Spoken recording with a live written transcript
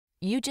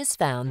You just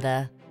found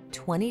the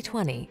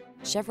 2020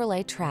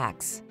 Chevrolet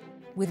Trax.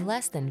 With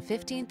less than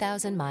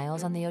 15,000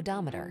 miles on the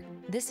odometer,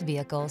 this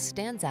vehicle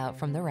stands out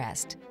from the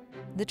rest.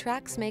 The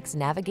Trax makes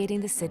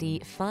navigating the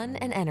city fun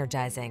and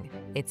energizing.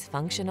 Its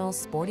functional,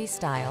 sporty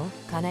style,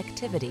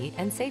 connectivity,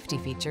 and safety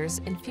features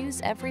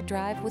infuse every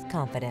drive with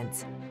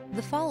confidence.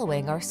 The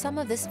following are some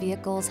of this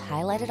vehicle's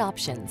highlighted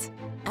options: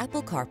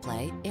 Apple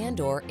CarPlay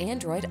and/or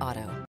Android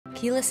Auto,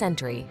 keyless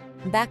entry,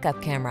 backup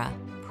camera,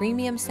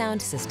 premium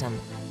sound system,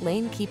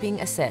 lane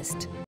keeping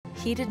assist,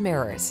 heated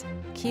mirrors,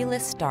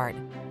 keyless start,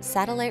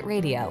 satellite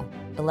radio,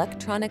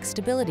 electronic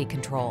stability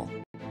control,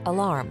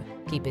 alarm.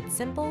 Keep it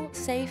simple,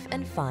 safe,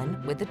 and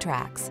fun with the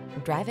Trax.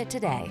 Drive it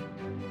today.